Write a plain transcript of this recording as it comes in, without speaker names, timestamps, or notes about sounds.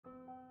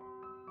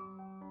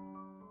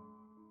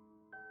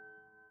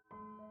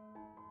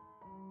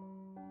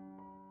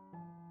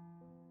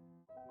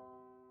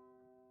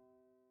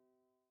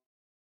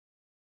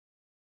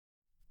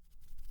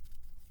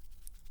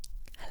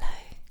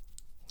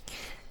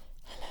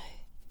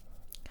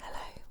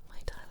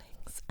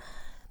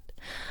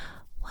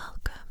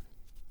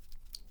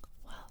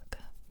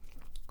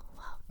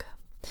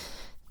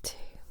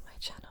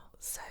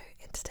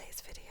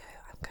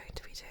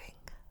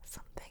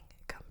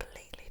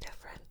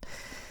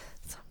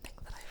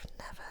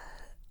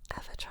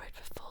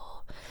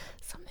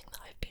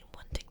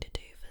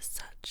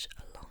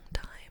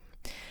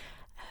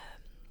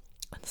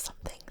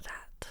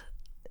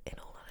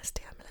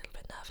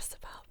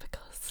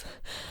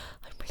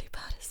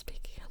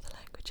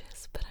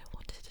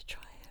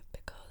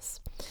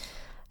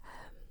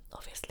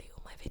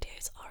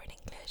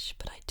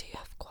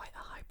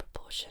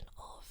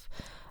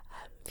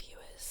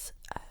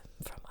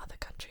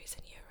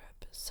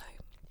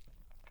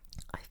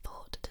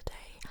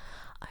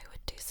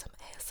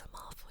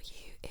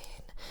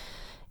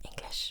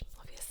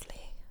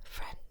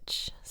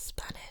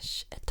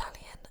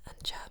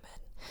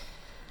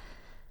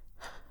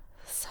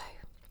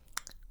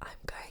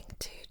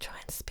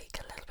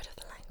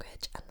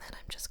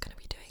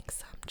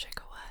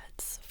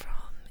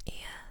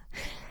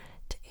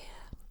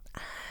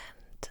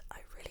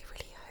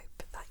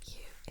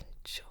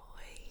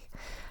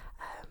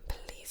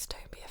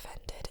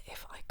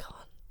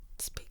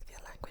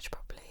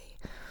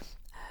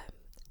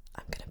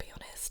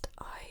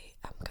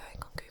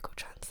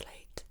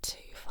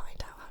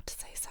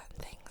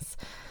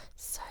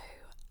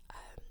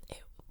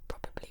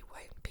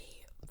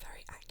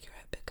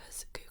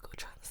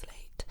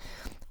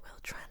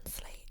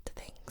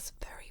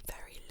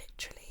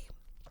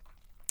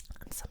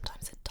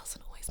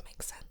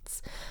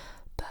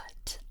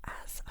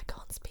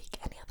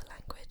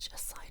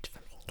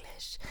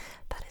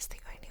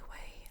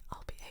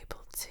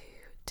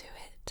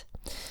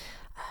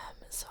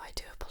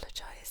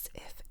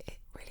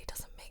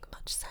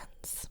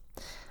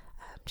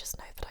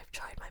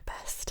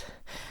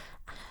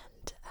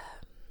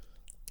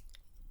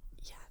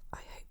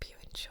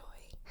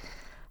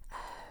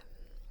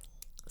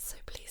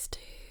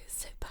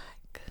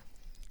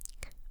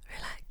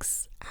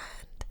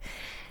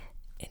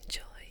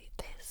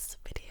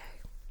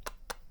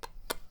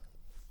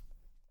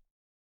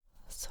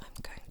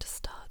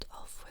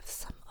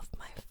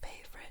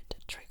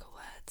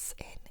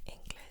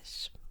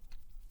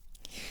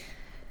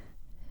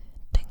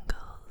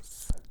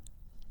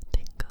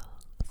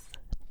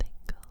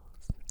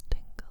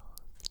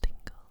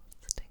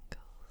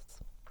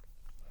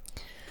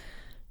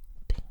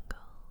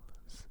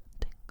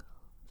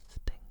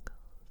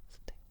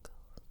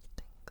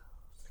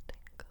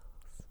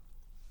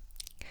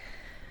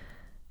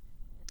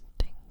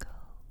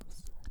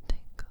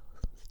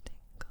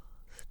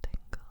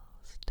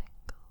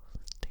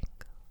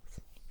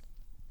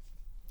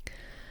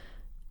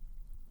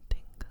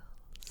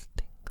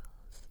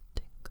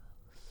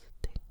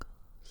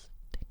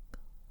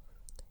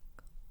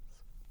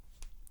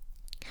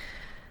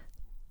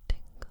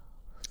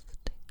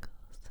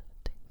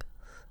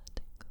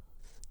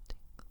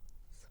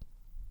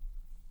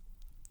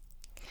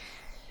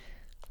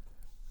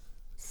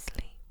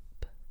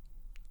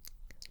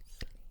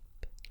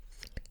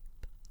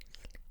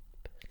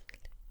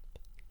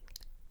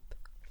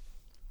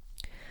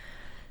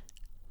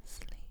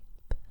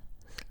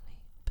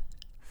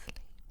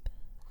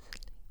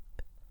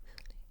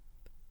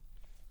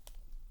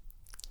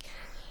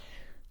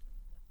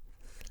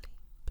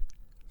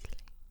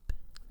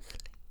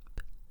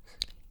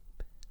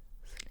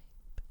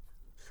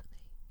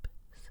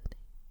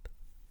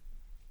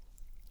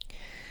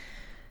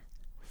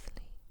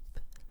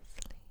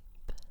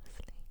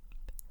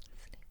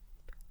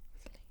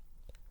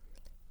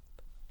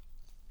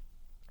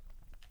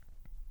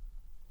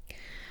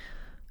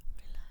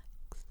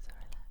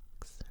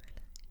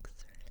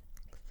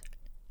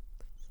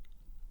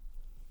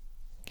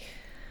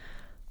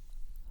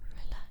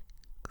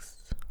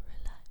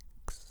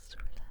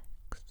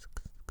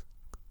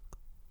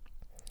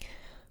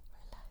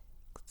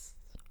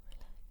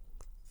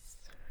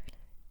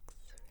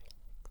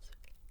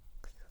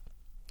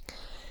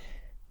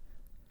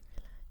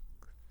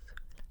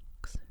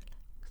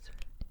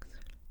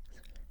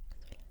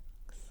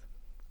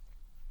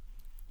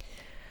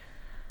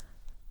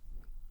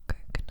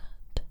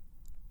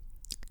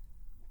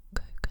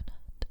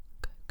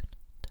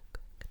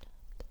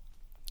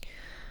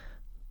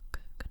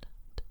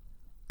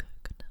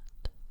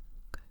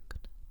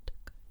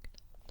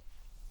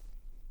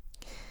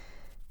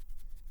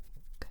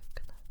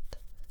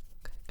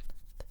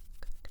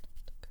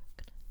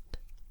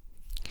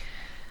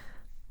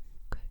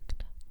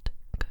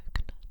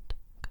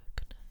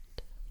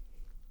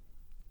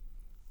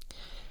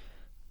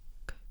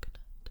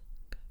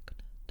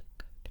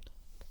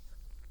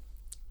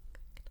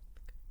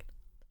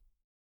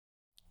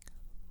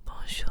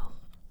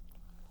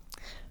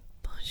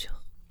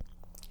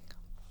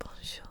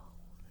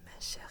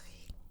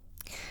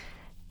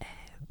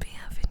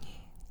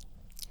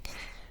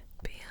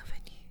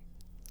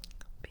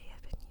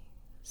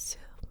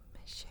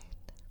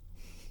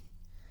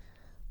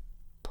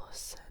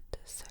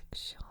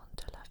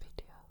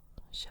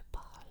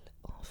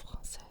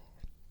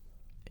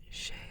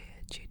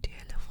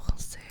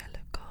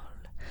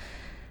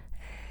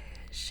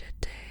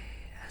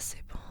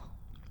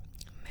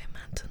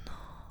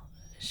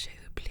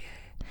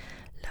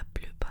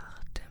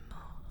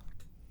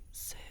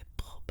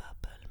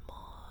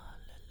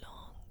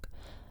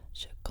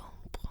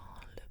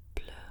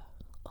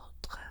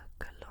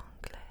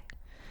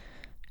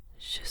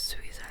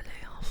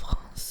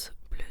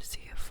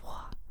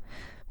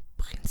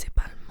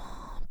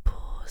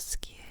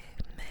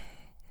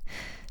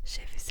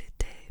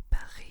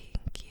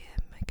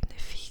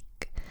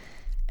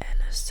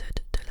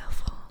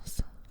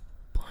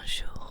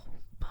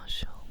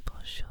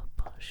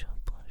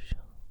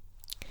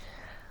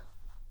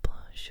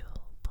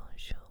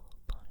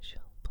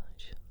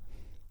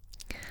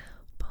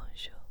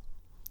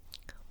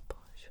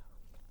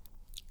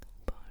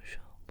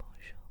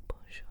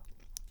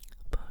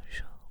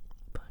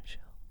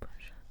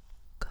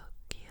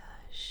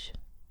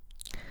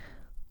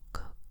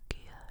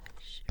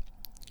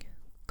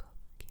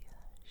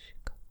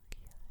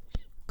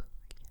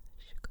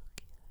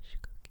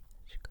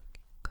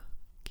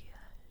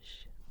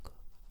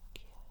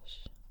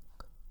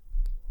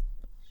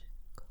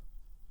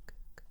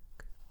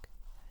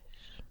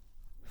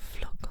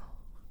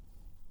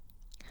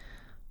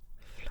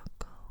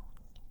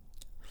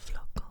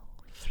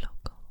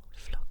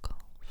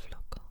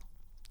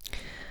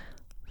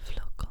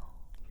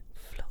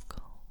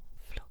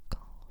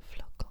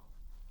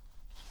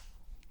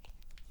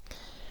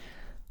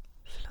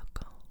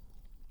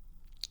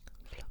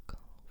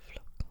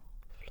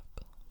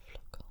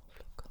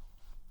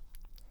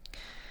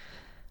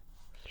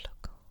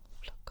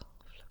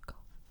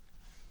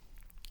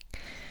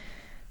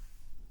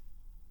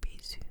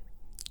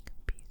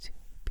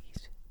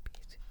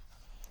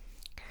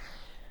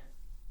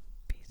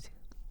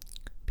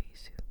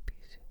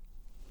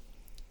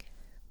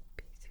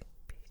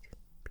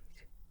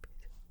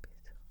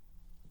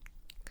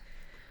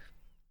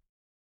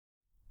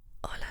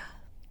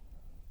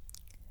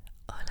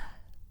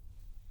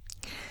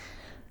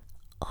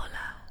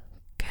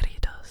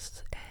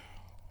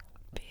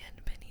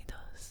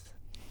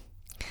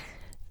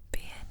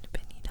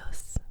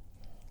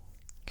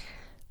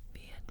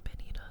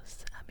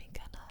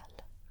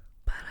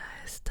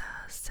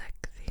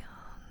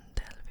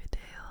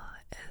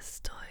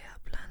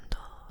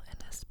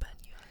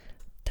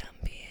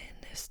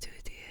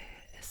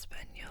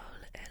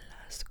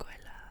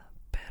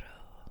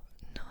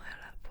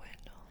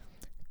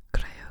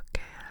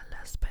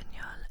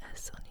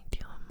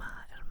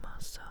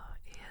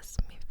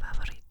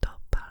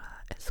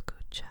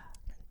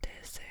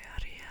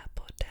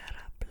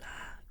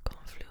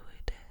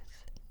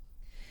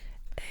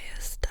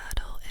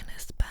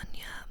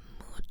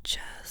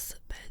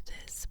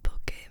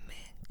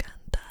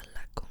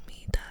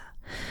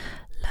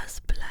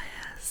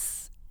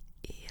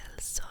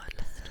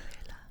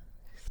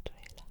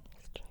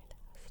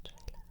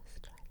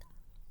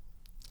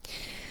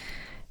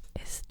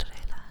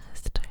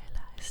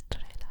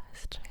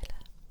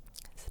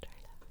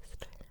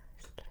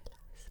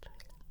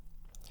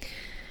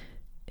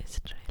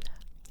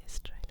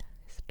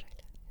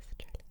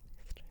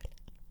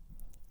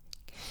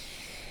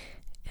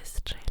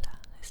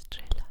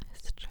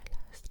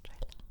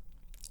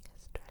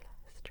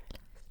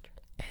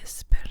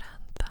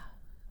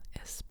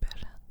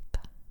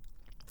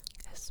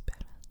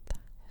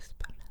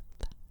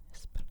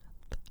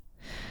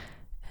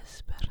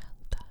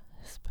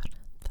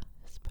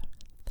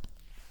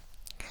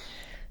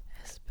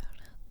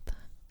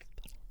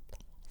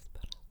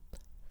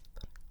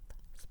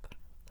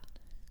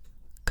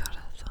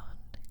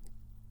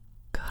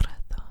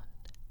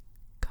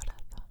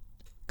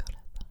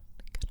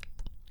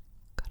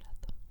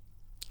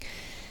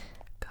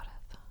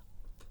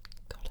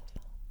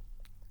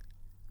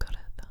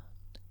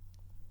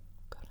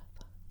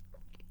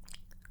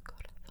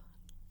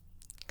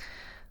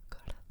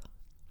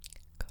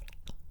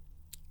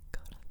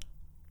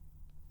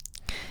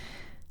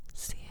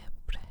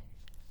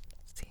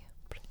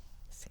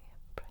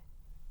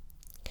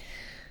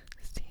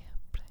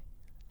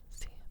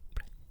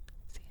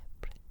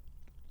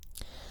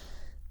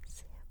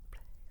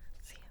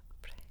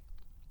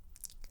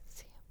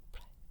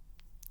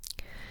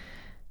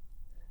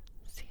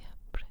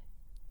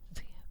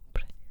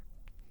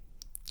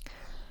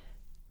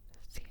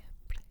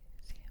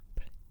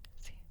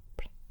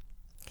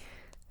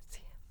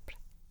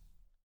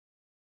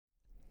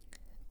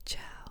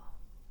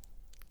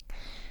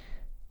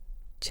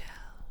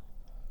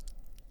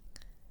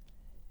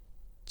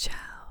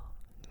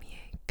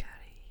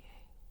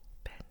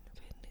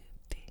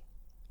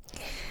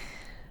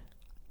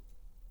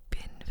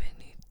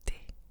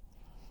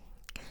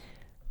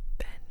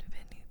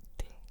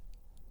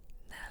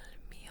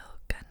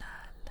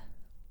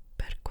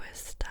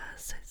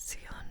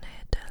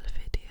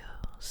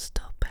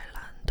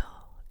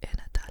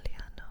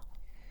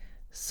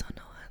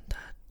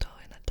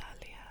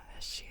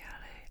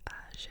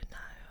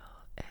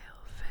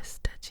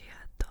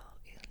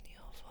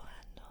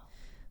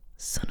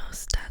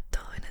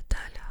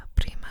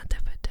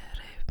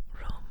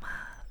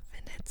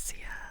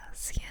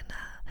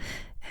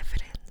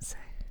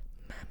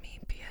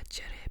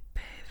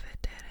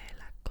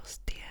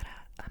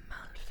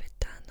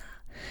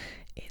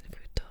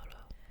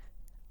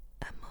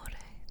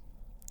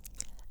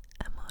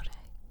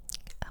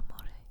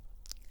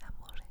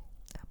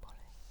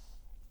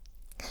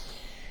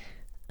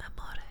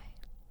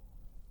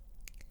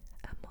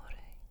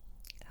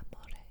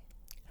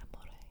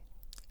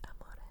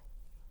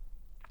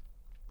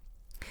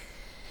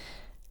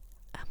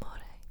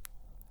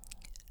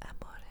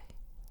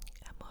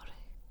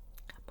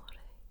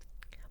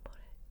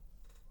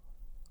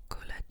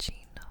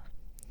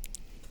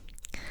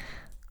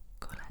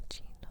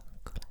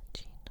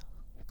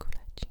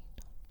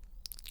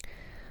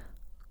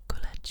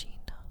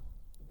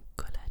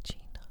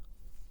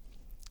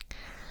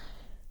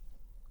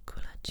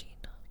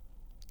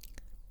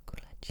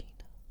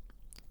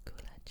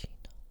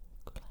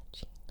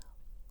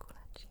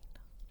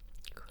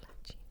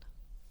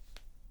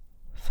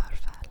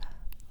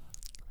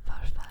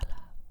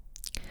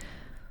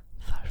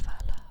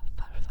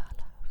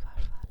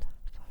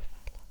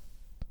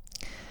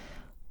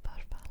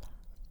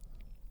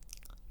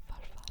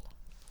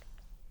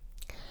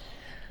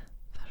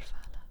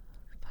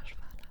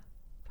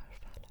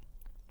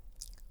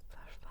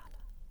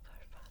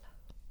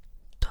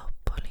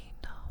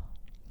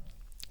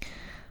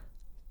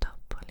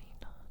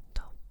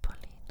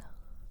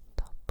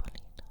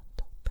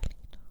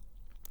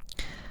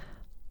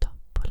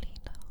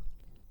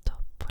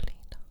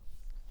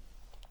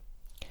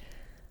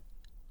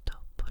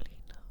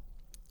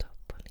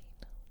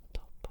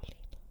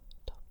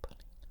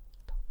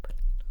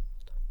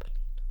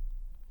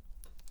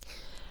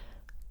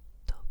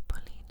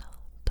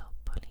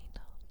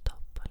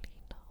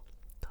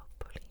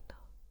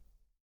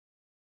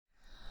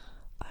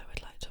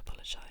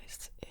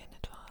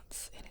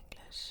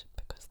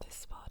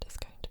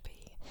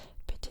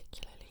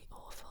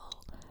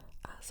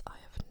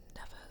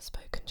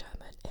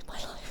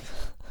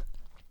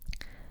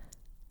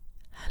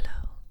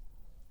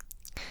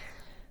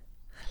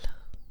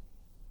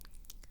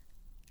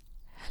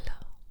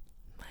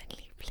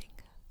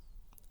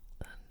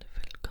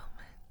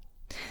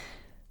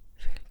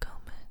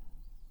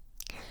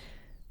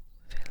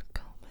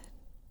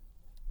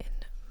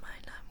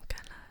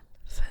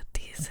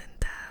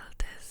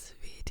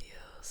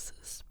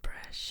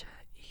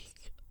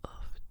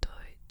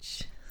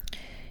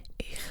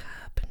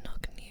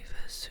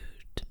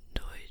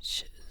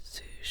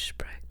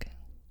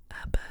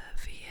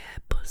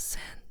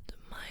sind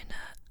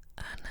meine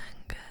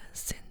Anhänger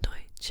sind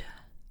Deutsche.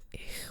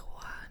 Ich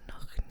war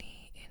noch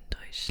nie in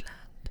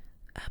Deutschland,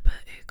 aber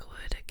ich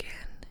würde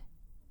gern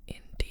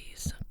in die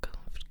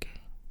Zukunft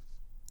gehen.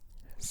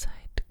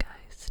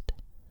 Zeitgeist,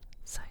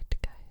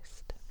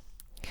 Zeitgeist,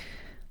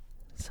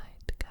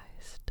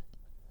 Zeitgeist,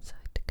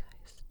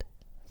 Zeitgeist, Zeitgeist,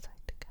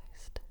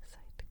 Zeitgeist,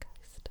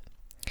 Zeitgeist,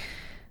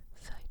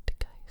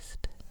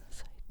 Zeitgeist,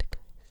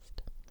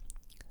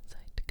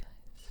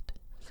 Zeitgeist,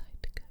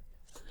 Zeitgeist.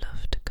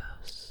 Loved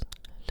goes,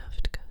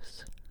 loved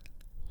goes,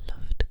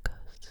 loved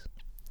goes,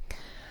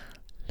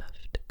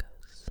 loved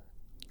goes,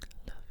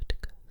 loved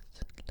goes,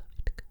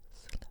 loved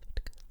goes, loved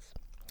goes.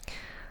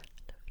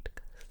 Loved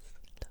goes,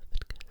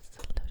 loved goes,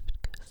 loved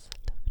goes,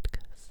 loved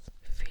goes.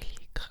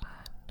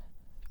 Filigran,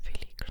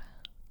 filigran,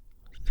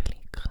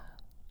 filigran,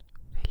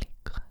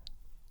 filigran.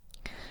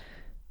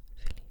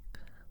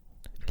 Filigran,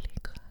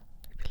 filigran,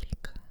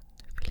 filigran,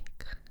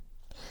 filigran.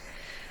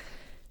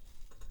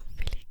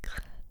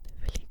 Filigran,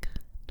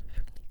 filigran,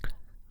 filigran,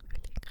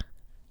 filigran.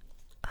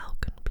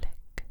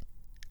 Augenblick,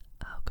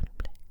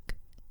 Augenblick,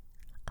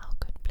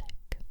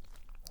 Augenblick.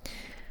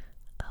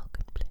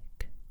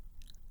 Augenblick,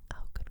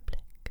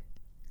 Augenblick,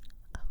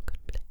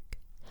 Augenblick,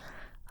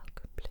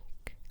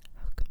 Augenblick,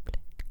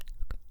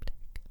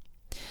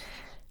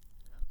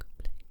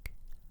 Augenblick,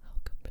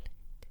 Augenblick,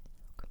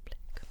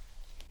 Augenblick.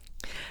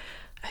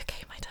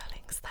 Okay, my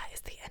darlings, that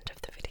is the end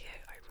of the video.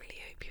 I really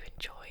hope you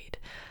enjoyed.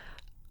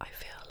 I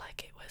feel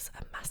like it was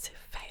a massive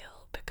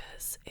fail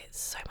because it's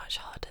so much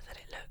harder than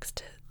it looks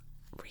to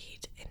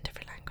read in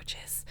different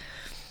languages.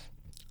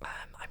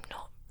 I'm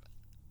not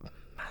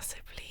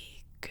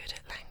massively good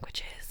at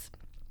languages.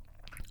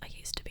 I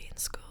used to be in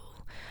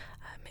school.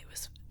 It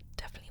was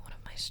definitely one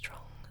of my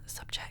strong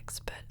subjects,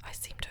 but I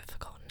seem to have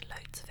forgotten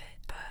loads of it.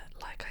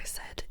 But like I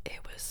said, it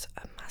was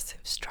a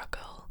massive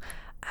struggle,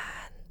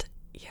 and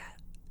yeah,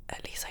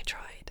 at least I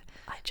tried.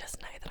 I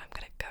just know that I'm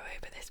going to go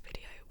over this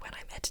video when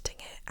I'm editing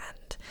it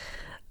and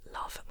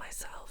laugh at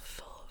myself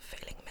for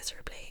failing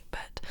miserably,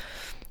 but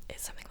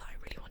it's something